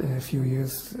a few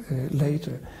years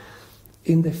later.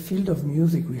 In the field of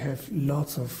music, we have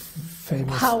lots of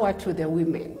famous... Power to the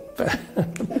women.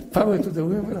 Power to the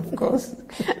women, of course.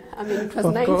 I mean, it was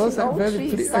of course, I'm very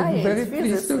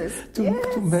pleased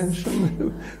to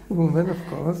mention women, of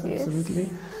course, yes. Absolutely.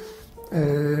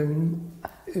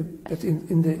 But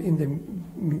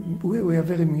we are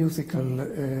very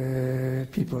musical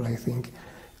people, I think.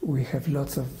 We have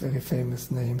lots of very famous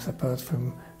names, apart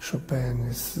from Chopin,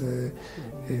 is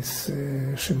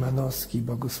Szymanowski,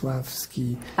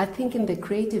 Bogusławski. I think in the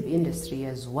creative industry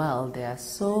as well, there are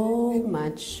so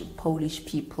much Polish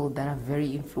people that are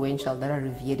very influential, that are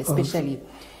revered, especially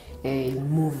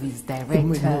movies directors.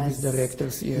 Movies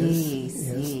directors, yes.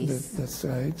 Yes. That's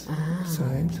right. That's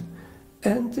right.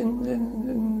 And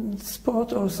in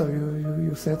sport also,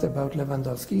 you said about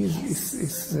Lewandowski,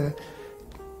 is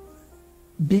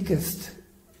biggest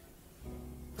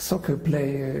soccer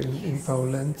player in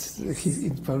Poland,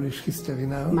 in Polish history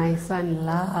now. My son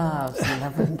loves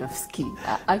Lewandowski.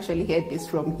 I actually heard this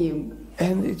from him.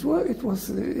 And it was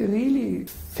a really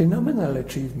phenomenal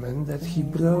achievement that he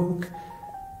broke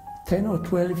 10 or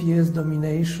 12 years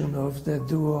domination of the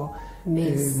duo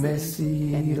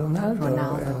Messi and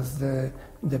Ronaldo as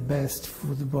the best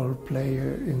football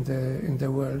player in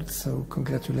the world. So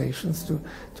congratulations to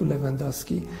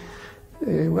Lewandowski.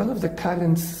 One of the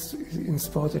current in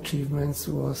sport achievements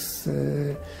was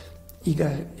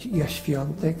Iga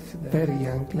Świątek, very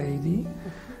young lady.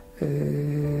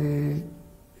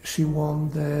 She won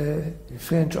the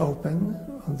French Open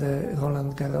on the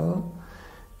Roland Garros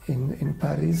in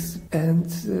Paris, and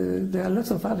there are lots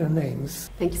of other names.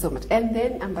 Thank you so much. And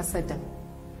then, Ambassador,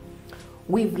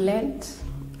 we've learned,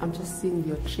 I'm just seeing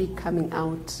your tree coming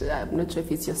out, I'm not sure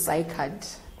if it's your cycad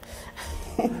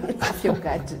of your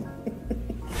garden.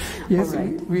 Yes,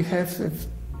 right. we have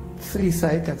 3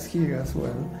 cycads here as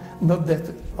well. Not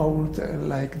that old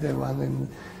like the one in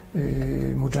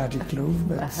Mujadji Klub,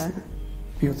 but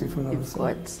beautiful also. You've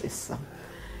got some.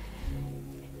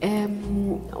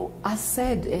 I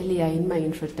said earlier in my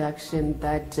introduction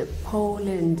that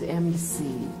Poland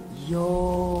Embassy,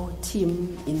 your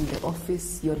team in the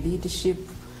office, your leadership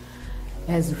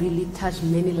has really touched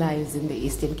many lives in the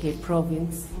Eastern Cape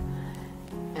province,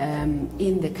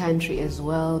 in the country as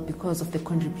well, because of the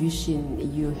contribution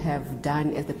you have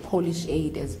done as the Polish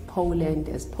aid, as Poland,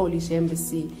 as Polish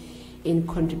Embassy, in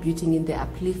contributing in the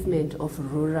upliftment of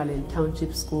rural and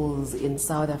township schools in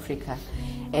South Africa.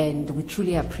 And we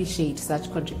truly appreciate such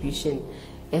contribution.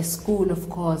 A school, of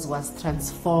course, was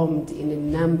transformed in a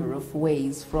number of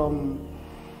ways, from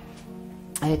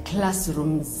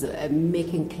classrooms,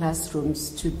 making classrooms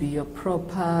to be your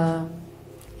proper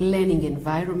learning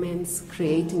environments,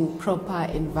 creating proper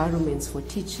environments for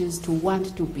teachers to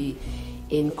want to be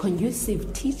in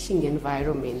conducive teaching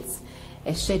environments.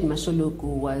 Shed Mashologu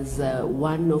was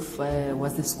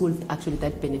was the school actually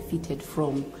that benefited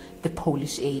from the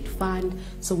Polish Aid Fund.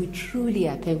 So we truly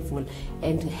are thankful,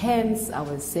 and hence I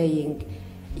was saying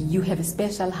you have a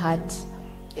special heart,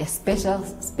 a special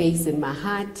space in my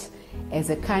heart as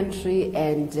a country,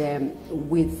 and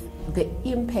with the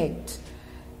impact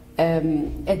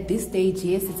at this stage.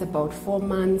 Yes, it's about 4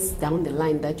 months down the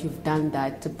line that you've done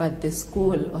that, but the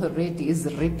school already is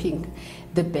reaping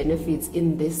the benefits,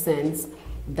 in this sense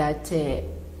that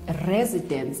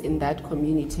residents in that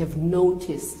community have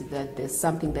noticed that there's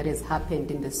something that has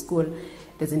happened in the school.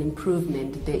 There's an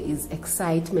improvement. There is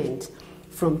excitement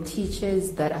from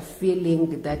teachers that are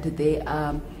feeling that they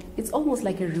are, it's almost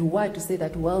like a reward to say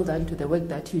that well done to the work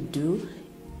that you do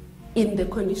in the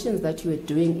conditions that you are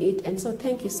doing it. And so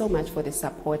thank you so much for the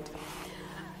support.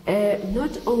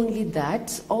 Not only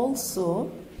that, also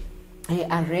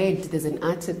I read there's an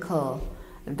article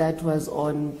that was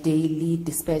on Daily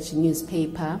Dispatch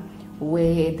newspaper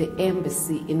where the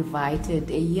embassy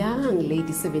invited a young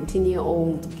lady,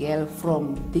 17-year-old girl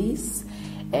from this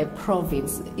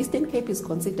province. Eastern Cape is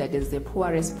considered as the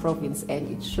poorest province,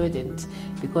 and it shouldn't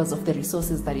because of the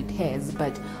resources that it has.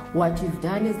 But what you've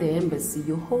done as the embassy,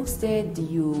 you hosted,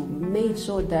 you made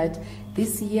sure that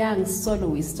this young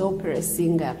soloist opera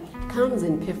singer comes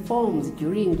and performs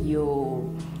during your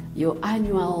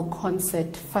annual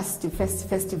concert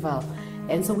festival.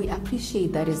 And so we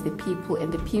appreciate that as the people,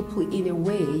 and the people in a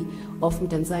way of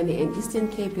Tanzania and Eastern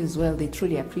Cape as well, they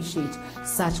truly appreciate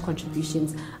such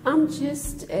contributions. I'm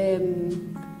just, I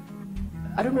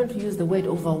don't want to use the word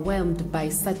overwhelmed by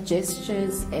such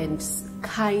gestures and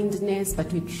kindness,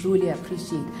 but we truly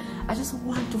appreciate. I just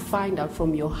want to find out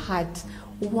from your heart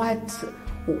what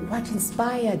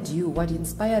inspired you, what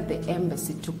inspired the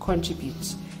embassy to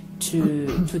contribute to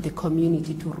the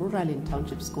community, to rural and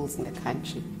township schools in the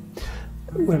country.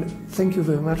 Well, thank you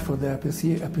very much for the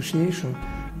appreciation.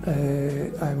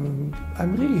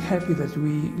 I'm really happy that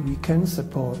we can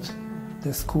support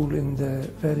the school in the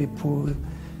very poor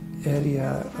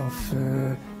area of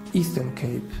Eastern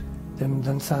Cape, the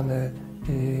Mdantsane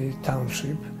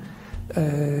township.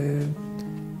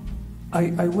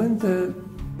 I went there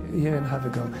a year and a half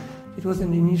ago. It was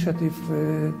an initiative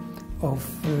of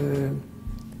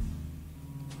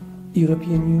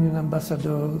European Union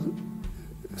ambassador,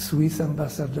 Swiss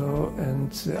ambassador,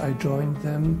 and I joined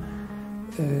them.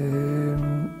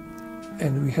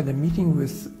 And we had a meeting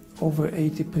with over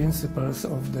 80 principals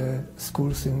of the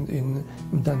schools in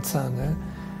Mdantsane,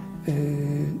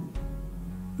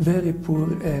 very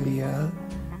poor area,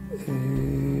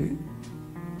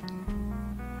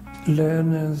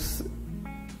 learners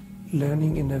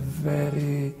learning in a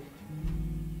very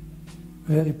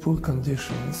poor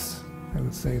conditions, I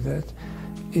would say that.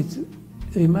 It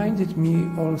reminded me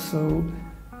also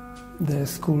the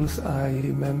schools I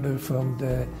remember from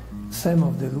some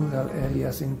of the rural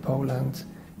areas in Poland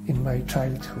in my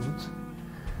childhood.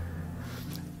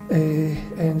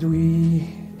 And we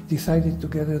decided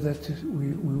together that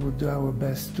we would do our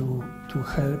best to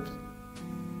help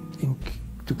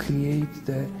to create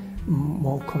the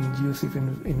more conducive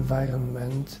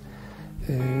environment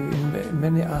in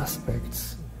many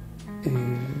aspects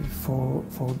for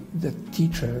the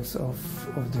teachers of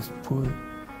these poor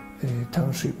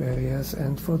township areas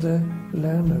and for the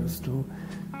learners to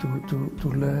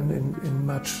learn in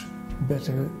much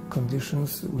better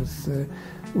conditions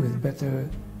with better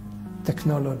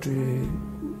technology,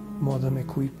 modern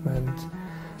equipment.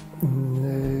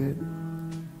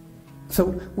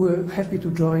 So we're happy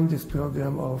to join this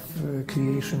program of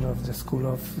creation of the School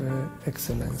of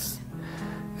Excellence.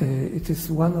 It is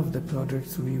one of the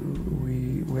projects we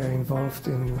were involved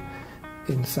in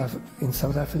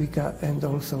South Africa and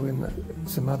also in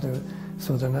some other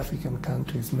Southern African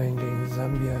countries, mainly in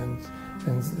Zambia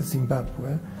and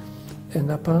Zimbabwe. And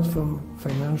apart from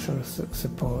financial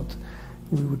support,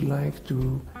 we would like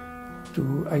to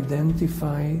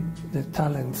identify the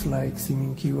talents like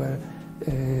Siminkiwe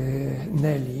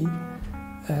Nelly,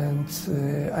 and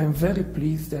I'm very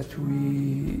pleased that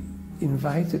we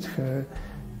invited her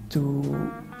to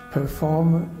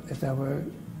perform at our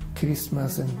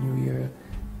Christmas and New Year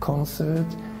concert.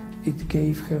 It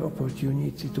gave her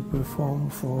opportunity to perform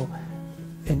for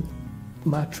a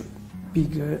much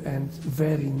bigger and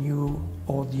very new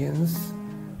audience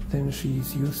than she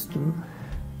is used to,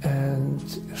 and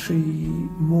she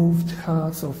moved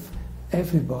hearts of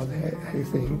everybody, I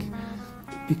think,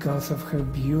 because of her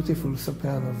beautiful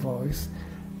soprano voice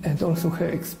and also her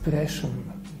expression.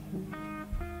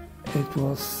 It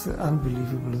was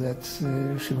unbelievable that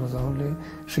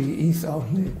she is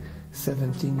only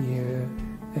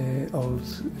 17-year-old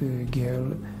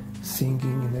girl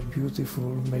singing in a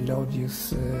beautiful,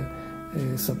 melodious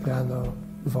soprano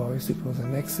voice. It was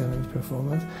an excellent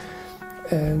performance,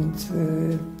 and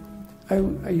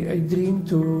I dream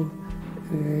to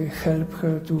help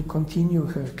her to continue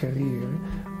her career.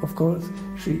 Of course,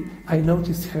 I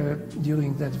noticed her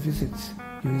during that visit,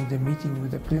 during the meeting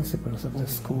with the principals of the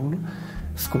schools,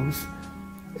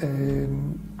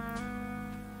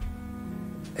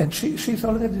 and she's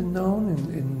already known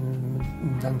in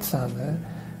Mdantsane,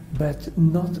 but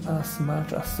not as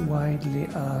much as widely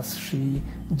as she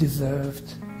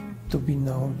deserved to be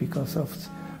known because of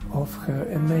her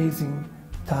amazing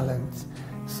talent.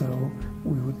 So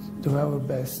we would do our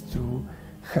best to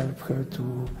help her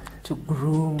to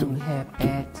groom her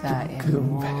better,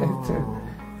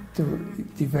 to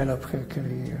develop her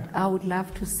career. I would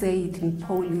love to say it in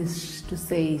Polish, to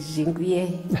say dziękuję.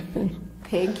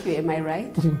 Thank you, am I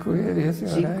right? Dziękuję, yes,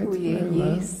 you're dziękuję, right.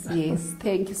 Yes, yes.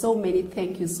 Thank you, so many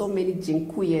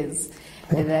dziękuyes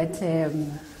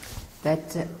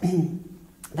that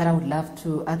I would love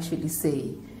to actually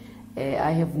say.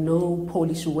 I have no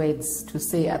Polish words to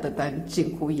say other than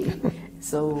dziękuję.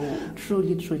 So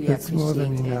truly That's appreciate more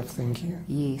than it. enough, thank you.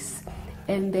 Yes.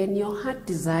 And then your heart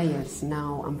desires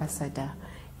now, Ambassador,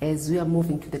 as we are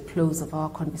moving to the close of our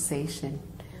conversation.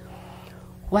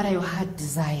 What are your heart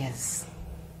desires?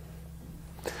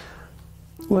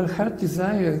 Well, heart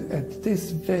desire at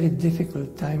this very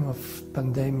difficult time of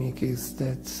pandemic is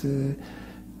that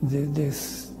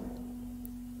this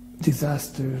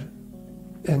disaster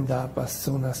end up as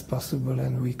soon as possible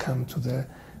and we come to the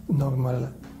normal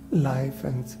life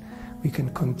and we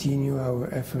can continue our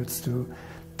efforts to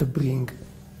bring,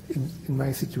 in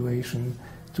my situation,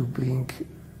 to bring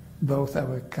both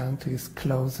our countries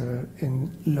closer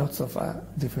in lots of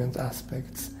different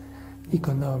aspects,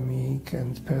 economic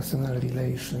and personal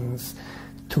relations,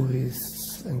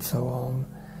 tourists and so on,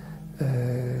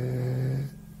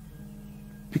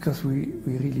 because we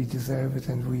really deserve it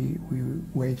and we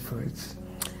wait for it.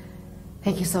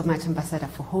 Thank you so much, Ambassador,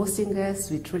 for hosting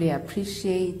us. We truly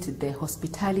appreciate the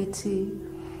hospitality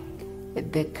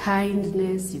the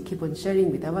kindness you keep on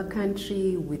sharing with our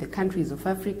country, with the countries of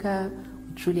Africa.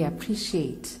 We truly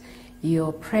appreciate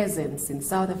your presence in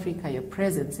South Africa, your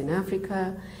presence in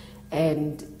Africa.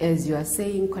 And as you are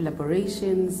saying,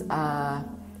 collaborations are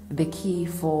the key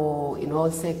for in all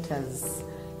sectors,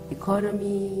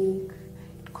 economic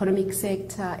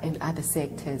sector and other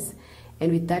sectors.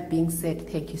 And with that being said,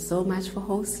 thank you so much for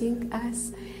hosting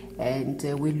us. And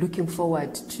we're looking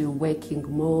forward to working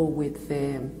more with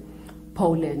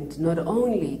Poland, not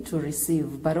only to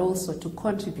receive, but also to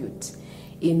contribute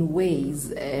in ways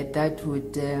that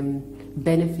would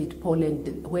benefit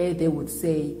Poland, where they would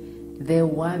say there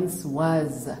once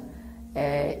was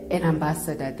an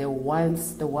ambassador, there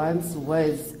once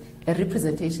was a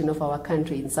representation of our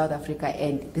country in South Africa,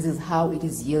 and this is how it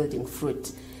is yielding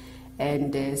fruit.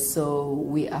 And so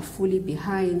we are fully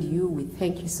behind you. We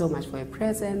thank you so much for your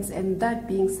presence. And that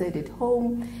being said, at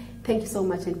home, thank you so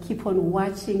much, and keep on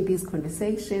watching these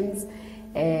conversations.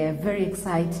 Very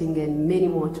exciting and many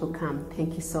more to come.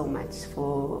 Thank you so much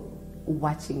for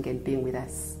watching and being with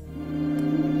us.